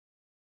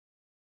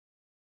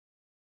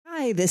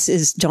Hi, this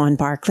is Dawn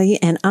Barkley,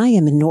 and I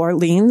am in New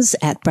Orleans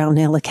at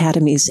Brownell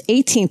Academy's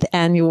 18th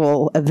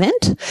annual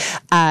event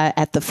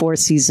at the Four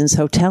Seasons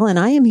Hotel, and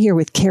I am here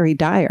with Carrie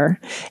Dyer,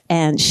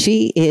 and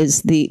she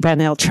is the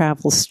Brownell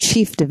Travel's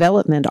Chief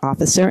Development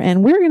Officer,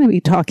 and we're going to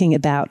be talking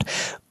about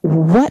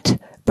what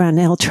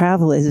Brownell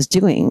Travel is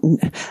doing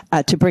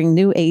to bring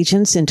new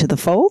agents into the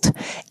fold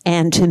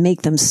and to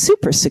make them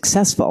super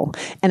successful.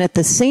 And at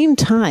the same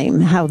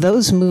time, how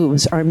those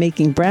moves are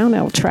making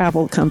Brownell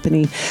Travel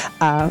Company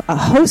a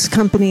host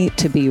company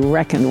to be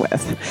reckoned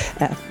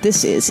with.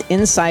 This is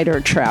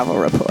Insider Travel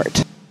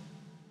Report.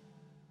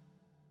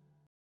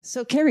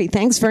 So, Carrie,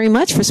 thanks very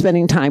much for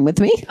spending time with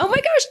me. Oh my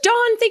gosh,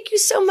 Dawn, thank you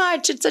so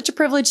much. It's such a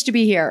privilege to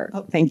be here.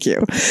 Oh, thank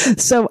you.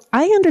 So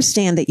I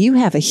understand that you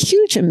have a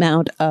huge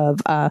amount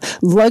of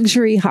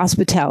luxury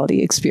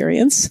hospitality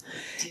experience.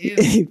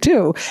 You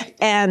do.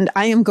 And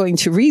I am going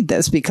to read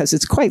this because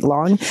it's quite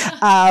long.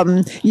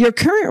 Your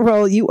current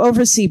role, you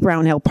oversee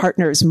Brownell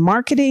Partners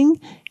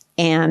marketing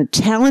and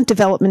talent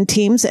development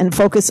teams and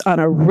focus on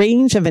a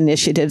range of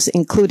initiatives,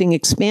 including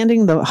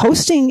expanding the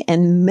hosting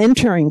and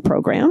mentoring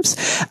programs,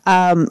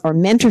 or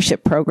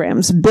mentorship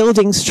programs,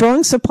 building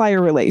strong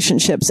supplier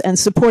relationships, and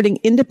supporting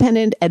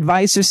independent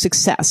advisor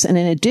success. And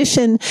in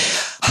addition,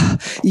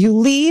 you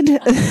lead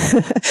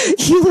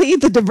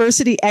the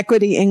diversity,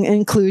 equity, and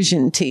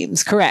inclusion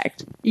teams,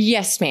 correct?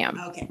 Yes, ma'am.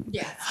 Okay.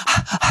 Yeah.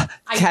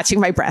 Catching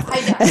my breath.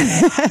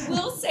 I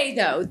will say,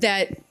 though,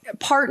 that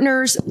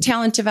partners,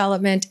 talent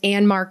development,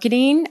 and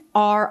marketing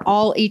are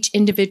all each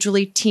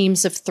individually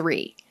teams of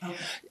three. Okay.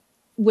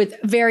 With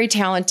very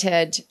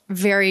talented,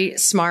 very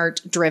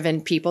smart,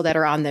 driven people that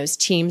are on those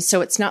teams.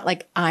 So it's not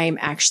like I'm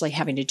actually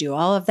having to do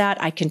all of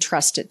that. I can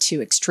trust it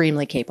to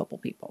extremely capable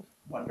people.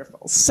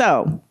 Wonderful.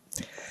 So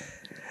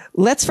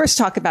let's first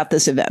talk about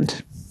this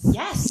event.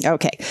 Yes.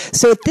 Okay.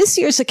 So at this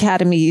year's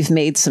Academy, you've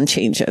made some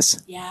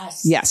changes.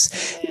 Yes.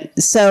 Yes.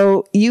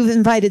 So you've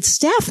invited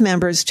staff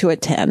members to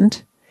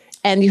attend,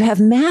 and you have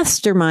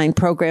mastermind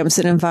programs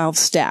that involve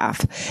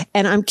staff.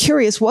 And I'm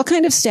curious, what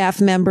kind of staff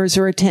members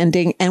are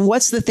attending, and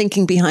what's the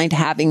thinking behind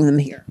having them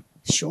here?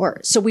 Sure.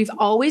 So we've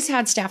always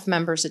had staff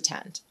members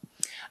attend.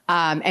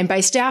 And by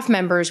staff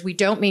members, we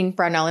don't mean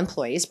Brownell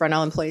employees.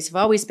 Brownell employees have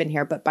always been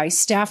here. But by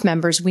staff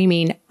members, we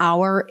mean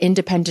our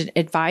independent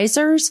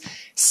advisors,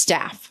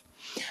 staff.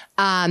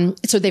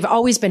 So they've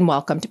always been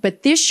welcomed.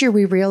 But this year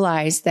we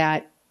realized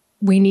that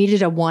we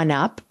needed a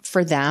one-up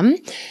for them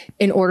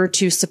in order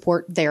to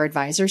support their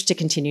advisors to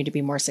continue to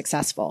be more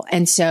successful.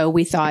 And so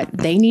we thought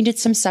they needed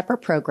some separate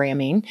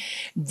programming.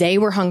 They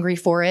were hungry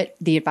for it.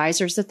 The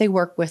advisors that they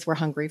work with were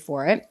hungry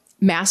for it.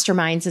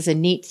 Masterminds is a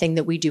neat thing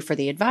that we do for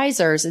the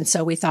advisors. And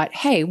so we thought,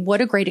 hey,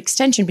 what a great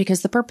extension,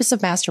 because the purpose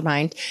of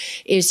Mastermind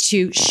is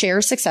to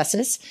share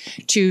successes,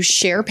 to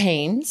share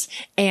pains,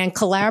 and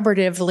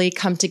collaboratively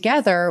come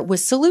together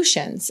with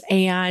solutions.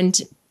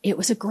 And it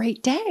was a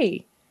great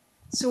day.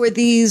 So are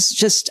these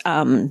just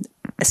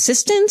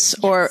assistants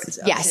or?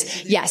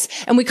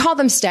 Yes. And we call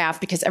them staff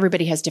because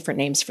everybody has different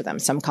names for them.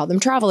 Some call them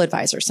travel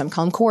advisors, some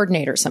call them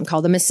coordinators, some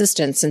call them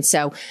assistants. And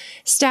so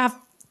staff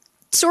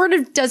sort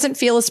of doesn't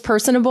feel as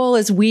personable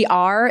as we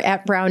are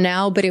at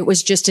Brownell, but it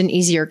was just an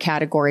easier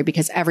category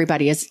because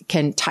everybody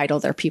can title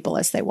their people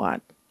as they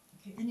want.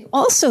 And you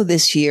also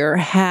this year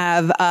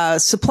have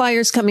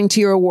suppliers coming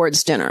to your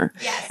awards dinner.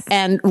 Yes.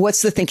 And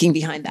what's the thinking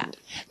behind that?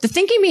 The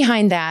thinking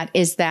behind that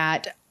is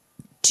that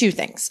two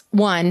things.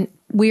 One,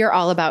 we are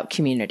all about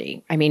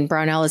community. I mean,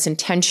 Brownell is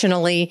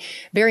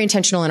very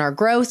intentional in our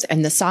growth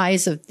and the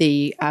size of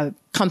the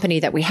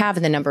company that we have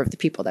and the number of the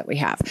people that we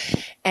have.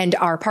 And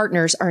our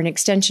partners are an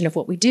extension of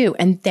what we do,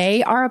 and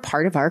they are a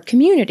part of our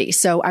community.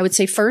 So I would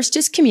say first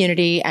is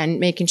community and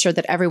making sure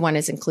that everyone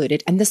is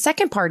included. And the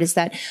second part is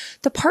that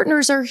the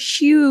partners are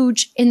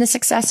huge in the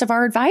success of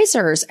our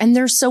advisors, and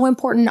they're so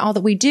important in all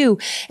that we do.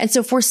 And so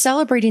if we're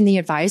celebrating the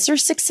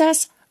advisor's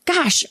success,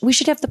 gosh, we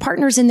should have the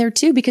partners in there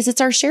too, because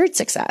it's our shared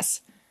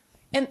success.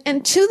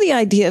 And to the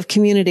idea of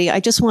community,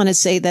 I just want to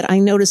say that I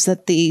noticed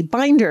that the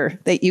binder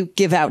that you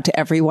give out to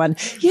everyone,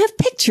 you have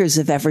pictures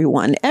of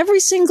everyone.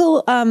 Every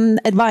single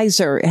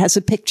advisor has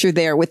a picture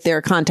there with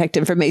their contact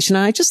information.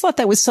 And I just thought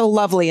that was so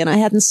lovely, and I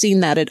hadn't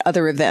seen that at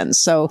other events.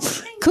 So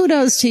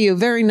kudos to you.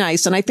 Very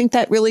nice. And I think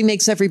that really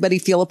makes everybody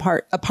feel a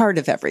part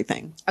of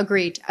everything.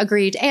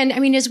 Agreed. And I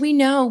mean, as we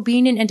know,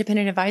 being an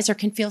independent advisor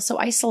can feel so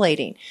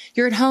isolating.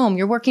 You're at home,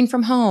 you're working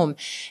from home,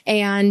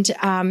 and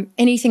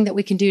anything that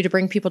we can do to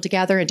bring people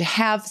together and to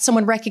have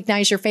someone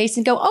recognize your face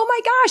and go, oh my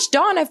gosh,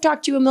 Dawn, I've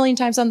talked to you a million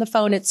times on the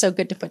phone. It's so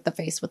good to put the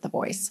face with the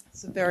voice.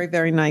 It's very,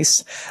 very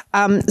nice.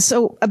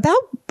 So about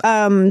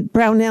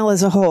Brownell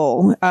as a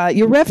whole,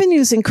 your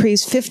revenues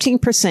increased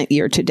 15%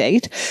 year to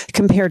date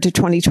compared to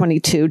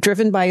 2022,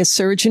 driven by a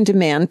surge in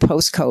demand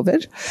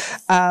post-COVID.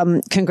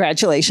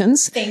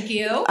 Congratulations. Thank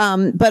you.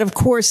 But of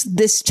course,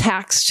 this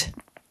taxed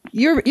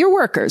your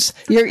workers,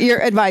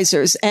 your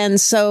advisors.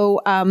 And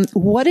so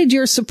what did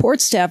your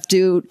support staff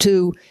do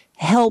to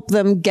help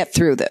them get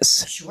through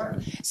this? Sure.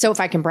 So if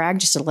I can brag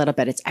just a little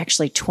bit, it's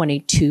actually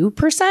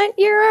 22%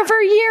 year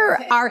over year.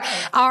 Okay.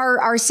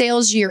 Our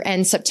sales year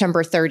ends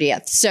September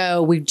 30th.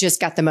 So we've just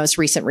got the most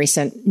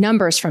recent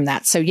numbers from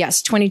that. So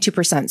yes,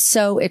 22%.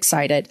 So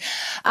excited.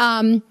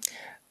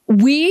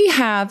 We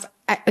have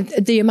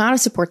the amount of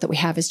support that we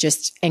have is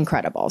just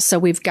incredible. So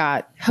we've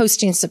got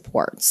hosting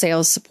support,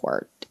 sales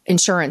support,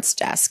 insurance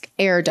desk,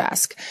 air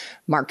desk,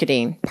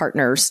 marketing,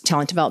 partners,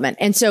 talent development.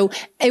 And so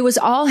it was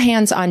all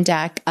hands on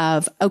deck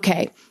of,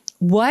 okay,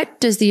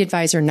 what does the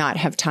advisor not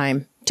have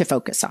time to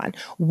focus on?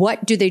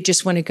 What do they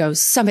just want to go,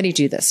 somebody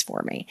do this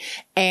for me?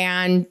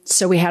 And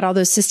so we had all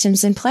those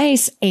systems in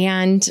place,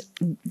 and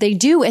they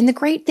do. And the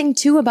great thing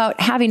too about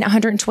having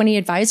 120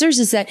 advisors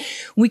is that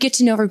we get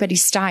to know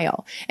everybody's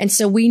style. And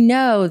so we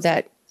know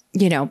that,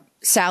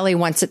 Sally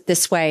wants it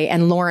this way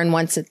and Lauren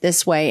wants it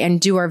this way, and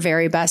do our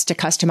very best to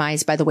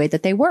customize by the way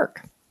that they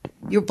work.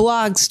 Your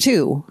blogs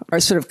too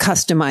are sort of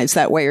customized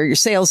that way, or your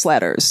sales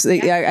letters.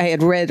 Yeah. I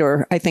had read,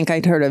 or I think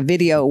I'd heard a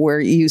video where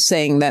you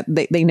saying that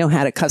they know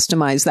how to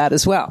customize that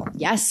as well.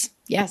 Yes.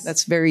 Yes.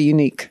 That's very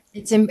unique.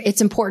 It's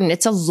important.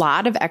 It's a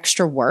lot of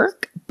extra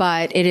work,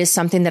 but it is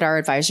something that our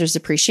advisors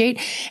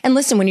appreciate. And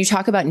listen, when you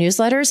talk about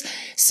newsletters,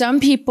 some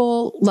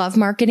people love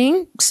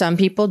marketing. Some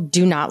people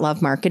do not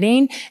love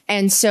marketing.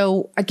 And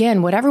so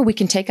again, whatever we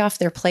can take off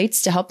their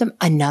plates to help them.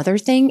 Another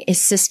thing is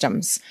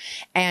systems.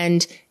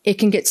 And it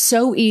can get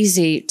so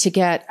easy to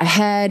get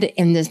ahead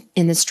in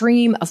the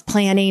stream of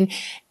planning.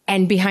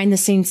 And behind the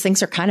scenes,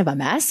 things are kind of a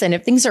mess. And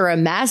if things are a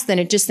mess, then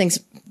it just things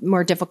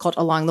more difficult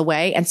along the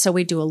way. And so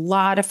we do a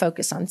lot of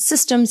focus on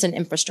systems and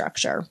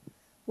infrastructure.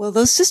 Well,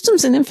 those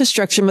systems and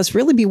infrastructure must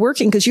really be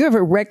working, because you have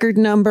a record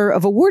number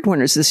of award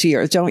winners this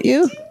year, don't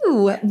you?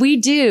 We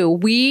do.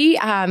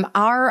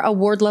 Our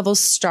award levels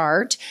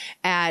start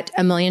at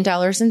 $1 million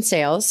in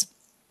sales.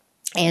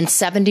 And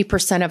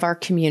 70% of our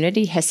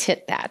community has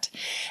hit that.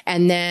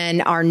 And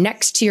then our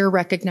next tier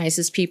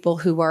recognizes people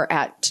who are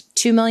at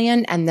 2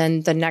 million. And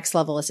then the next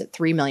level is at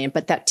 3 million.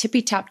 But that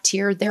tippy top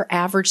tier, their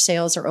average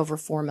sales are over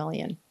 4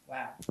 million.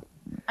 Wow.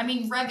 I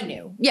mean,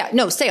 revenue. Yeah,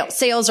 no, sales.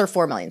 Sales are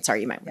 4 million.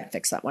 Sorry, you might want to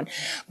fix that one.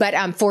 But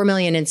 4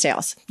 million in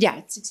sales. Yeah,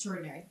 it's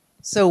extraordinary.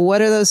 So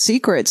what are those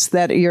secrets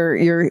that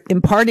you're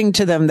imparting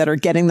to them that are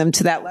getting them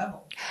to that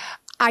level?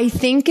 I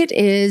think it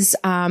is,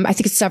 I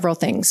think it's several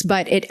things,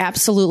 but it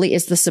absolutely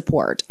is the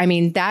support. I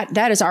mean,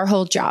 that is our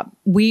whole job.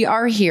 We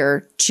are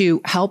here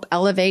to help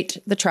elevate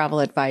the travel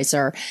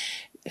advisor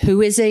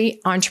who is a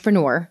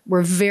entrepreneur.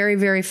 We're very,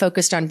 very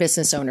focused on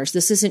business owners.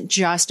 This isn't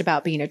just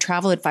about being a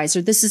travel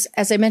advisor. This is,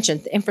 as I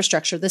mentioned, the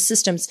infrastructure, the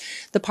systems,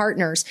 the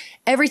partners,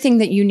 everything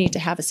that you need to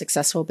have a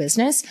successful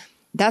business.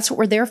 That's what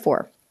we're there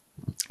for.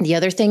 The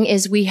other thing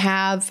is we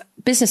have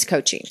business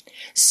coaching.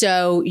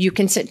 So you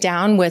can sit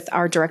down with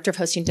our director of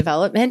hosting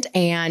development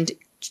and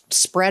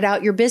spread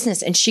out your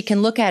business, and she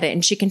can look at it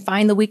and she can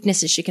find the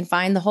weaknesses. She can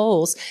find the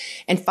holes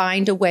and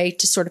find a way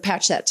to sort of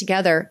patch that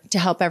together to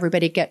help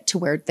everybody get to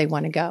where they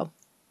want to go.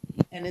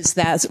 And is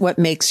that what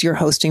makes your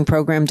hosting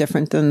program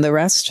different than the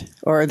rest?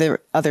 Or are there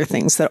other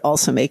things that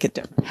also make it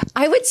different?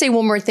 I would say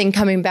one more thing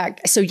coming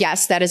back. So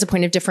yes, that is a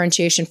point of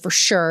differentiation for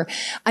sure.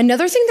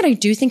 Another thing that I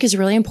do think is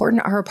really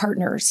important are our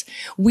partners.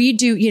 We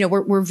do,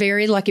 we're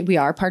very lucky. We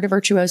are part of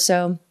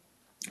Virtuoso.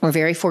 We're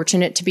very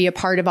fortunate to be a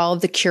part of all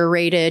of the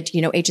curated,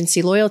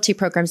 agency loyalty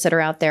programs that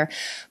are out there.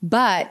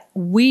 But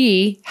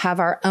we have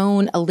our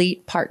own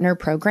elite partner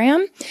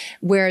program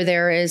where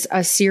there is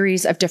a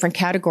series of different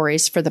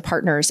categories for the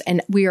partners.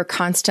 And we are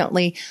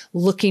constantly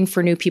looking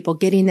for new people,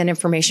 getting that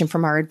information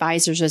from our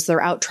advisors as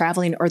they're out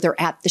traveling or they're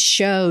at the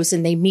shows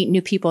and they meet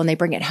new people and they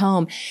bring it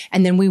home.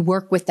 And then we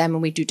work with them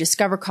and we do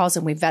discover calls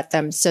and we vet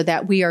them so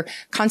that we are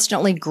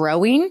constantly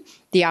growing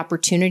the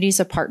opportunities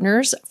of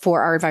partners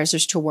for our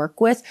advisors to work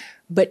with,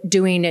 but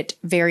doing it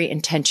very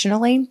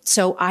intentionally.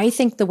 So I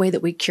think the way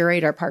that we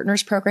curate our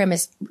partners program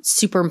is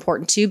super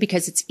important too,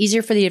 because it's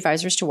easier for the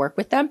advisors to work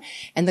with them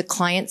and the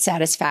client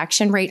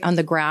satisfaction rate on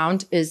the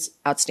ground is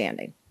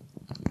outstanding.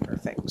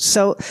 Perfect.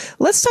 So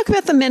let's talk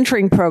about the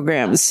mentoring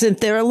programs.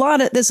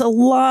 There's a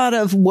lot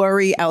of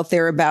worry out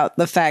there about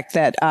the fact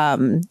that,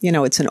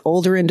 it's an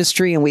older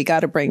industry and we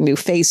got to bring new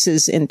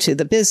faces into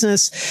the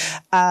business.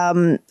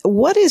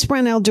 What is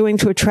Brownell doing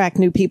to attract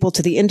new people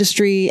to the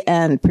industry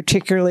and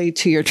particularly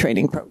to your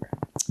training program?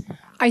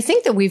 I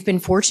think that we've been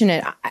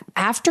fortunate.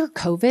 After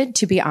COVID,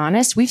 to be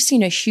honest, we've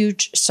seen a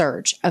huge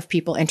surge of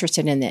people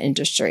interested in the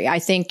industry. I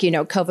think,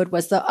 COVID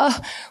was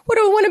what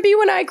do I want to be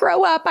when I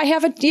grow up? I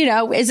have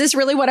is this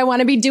really what I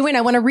want to be doing?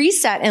 I want to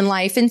reset in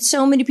life. And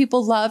so many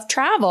people love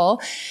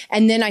travel.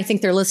 And then I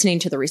think they're listening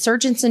to the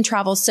resurgence in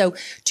travel. So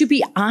to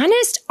be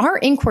honest, our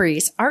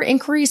inquiries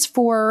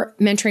for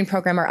mentoring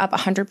program are up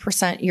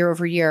 100% year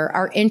over year.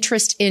 Our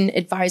interest in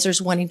advisors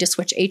wanting to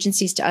switch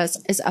agencies to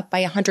us is up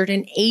by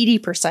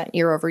 180%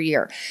 year over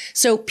year.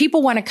 So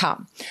people want to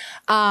come.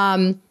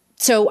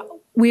 So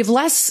we have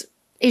less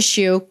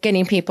issue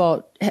getting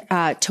people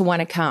to want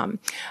to come.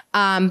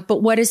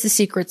 But what is the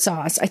secret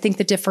sauce? I think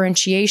the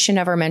differentiation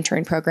of our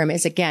mentoring program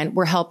is, again,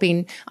 we're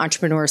helping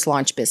entrepreneurs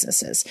launch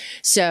businesses.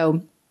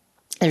 So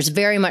There's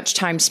very much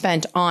time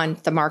spent on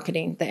the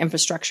marketing, the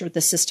infrastructure,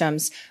 the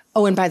systems.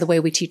 Oh, and by the way,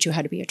 we teach you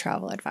how to be a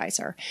travel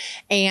advisor.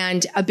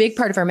 And a big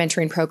part of our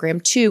mentoring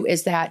program too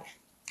is that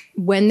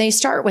when they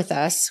start with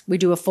us, we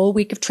do a full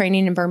week of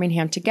training in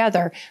Birmingham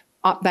together.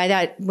 By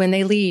that, when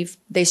they leave,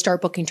 they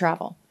start booking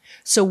travel.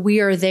 So we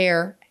are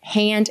there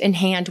hand in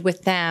hand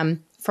with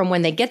them from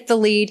when they get the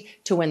lead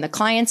to when the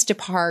clients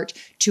depart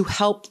to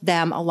help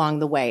them along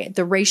the way.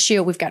 The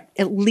ratio, we've got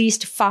at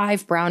least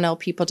 5 Brownell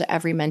people to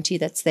every mentee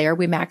that's there.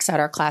 We max out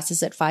our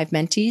classes at 5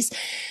 mentees.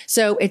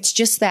 So it's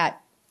just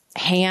that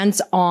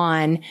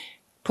hands-on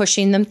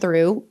pushing them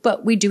through,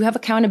 but we do have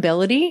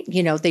accountability.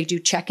 You know, they do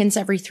check-ins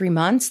every 3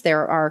 months.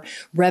 There are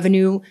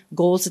revenue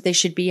goals that they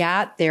should be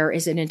at. There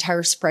is an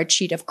entire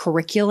spreadsheet of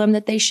curriculum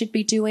that they should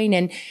be doing.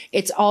 And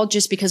it's all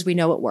just because we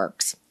know it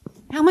works.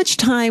 How much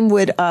time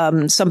would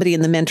somebody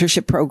in the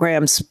mentorship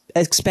programs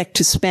expect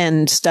to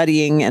spend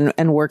studying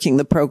and working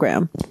the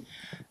program?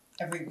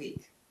 Every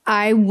week.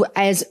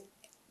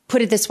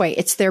 Put it this way,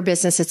 it's their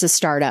business. It's a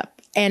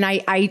startup. And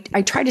I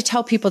try to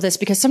tell people this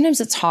because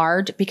sometimes it's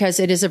hard because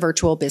it is a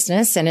virtual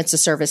business and it's a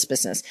service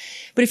business.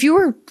 But if you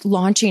were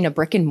launching a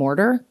brick and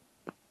mortar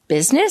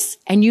business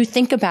and you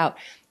think about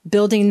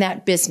building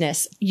that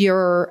business,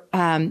 your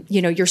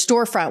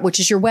storefront, which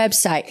is your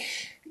website,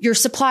 your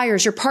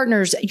suppliers, your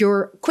partners,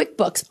 your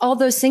QuickBooks, all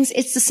those things,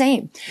 it's the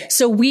same.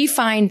 So we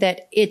find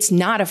that it's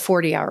not a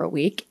 40-hour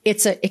week.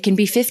 It can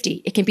be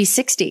 50. It can be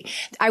 60.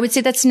 I would say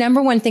that's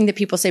number one thing that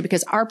people say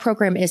because our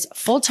program is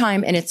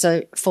full-time and it's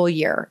a full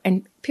year.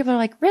 And people are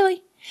like,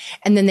 really?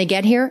 And then they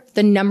get here.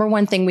 The number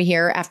one thing we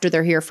hear after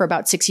they're here for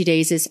about 60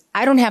 days is,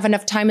 I don't have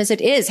enough time as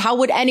it is. How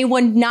would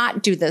anyone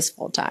not do this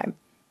full-time?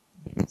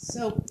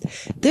 So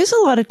there's a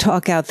lot of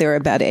talk out there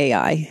about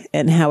AI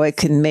and how it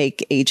can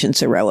make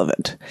agents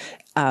irrelevant.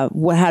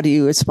 How do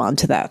you respond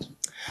to that?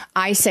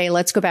 I say,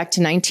 let's go back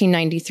to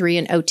 1993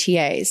 and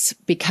OTAs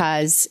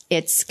because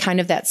it's kind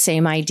of that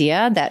same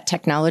idea that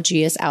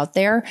technology is out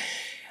there.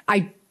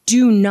 I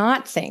do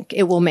not think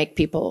it will make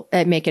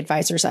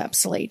advisors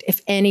obsolete.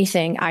 If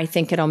anything, I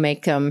think it'll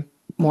make them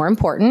more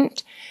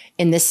important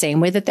in the same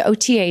way that the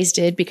OTAs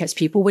did, because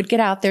people would get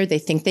out there. They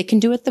think they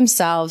can do it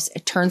themselves.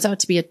 It turns out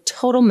to be a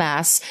total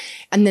mess.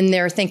 And then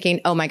they're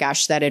thinking, oh my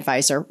gosh, that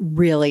advisor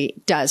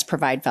really does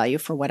provide value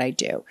for what I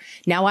do.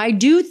 Now, I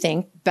do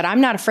think, but I'm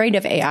not afraid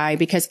of AI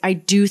because I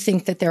do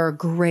think that there are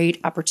great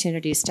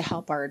opportunities to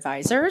help our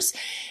advisors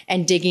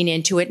and digging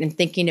into it and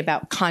thinking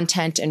about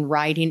content and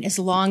writing, as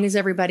long as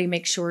everybody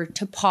makes sure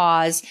to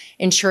pause,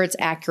 ensure it's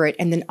accurate,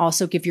 and then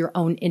also give your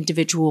own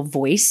individual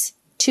voice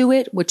to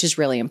it, which is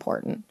really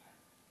important.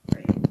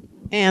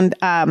 And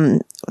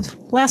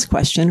last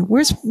question,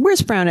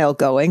 where's Brownell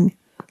going?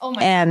 Oh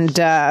my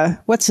and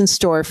what's in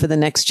store for the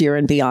next year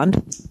and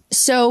beyond?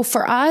 So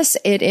for us,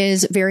 it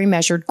is very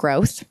measured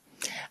growth.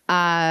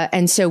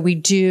 And so we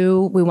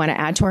want to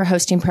add to our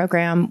hosting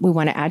program. We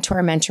want to add to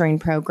our mentoring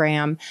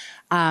program.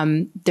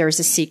 There's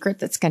a secret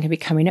that's going to be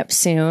coming up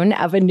soon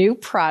of a new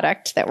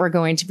product that we're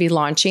going to be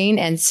launching.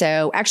 And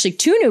so actually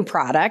 2 new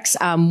products,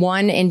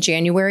 one in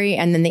January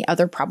and then the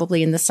other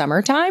probably in the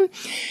summertime.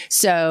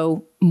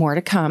 So more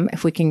to come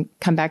if we can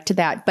come back to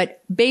that.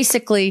 But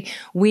basically,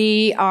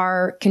 we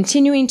are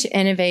continuing to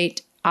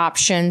innovate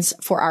options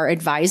for our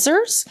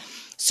advisors.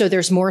 So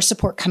there's more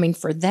support coming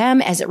for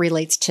them as it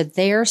relates to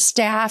their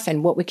staff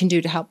and what we can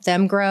do to help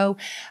them grow.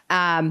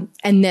 And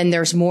then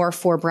there's more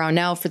for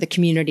Brownell, for the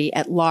community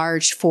at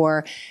large,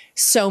 for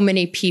so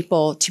many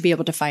people to be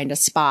able to find a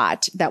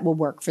spot that will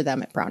work for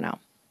them at Brownell.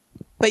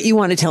 But you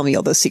want to tell me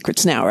all those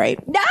secrets now, right?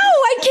 No,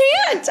 I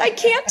can't. I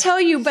can't tell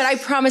you, but I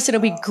promise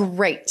it'll be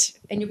great.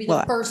 And you'll be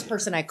the first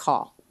person I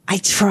call. I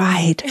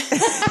tried.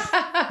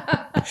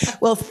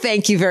 Well,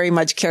 thank you very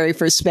much, Carrie,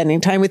 for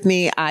spending time with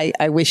me.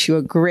 I wish you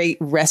a great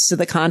rest of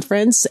the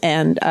conference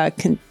and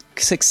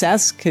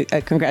success.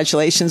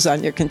 Congratulations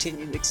on your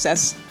continued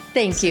success.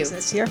 Thank you.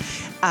 This year.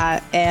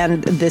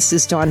 And this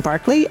is Dawn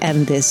Barkley,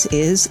 and this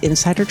is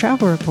Insider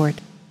Travel Report.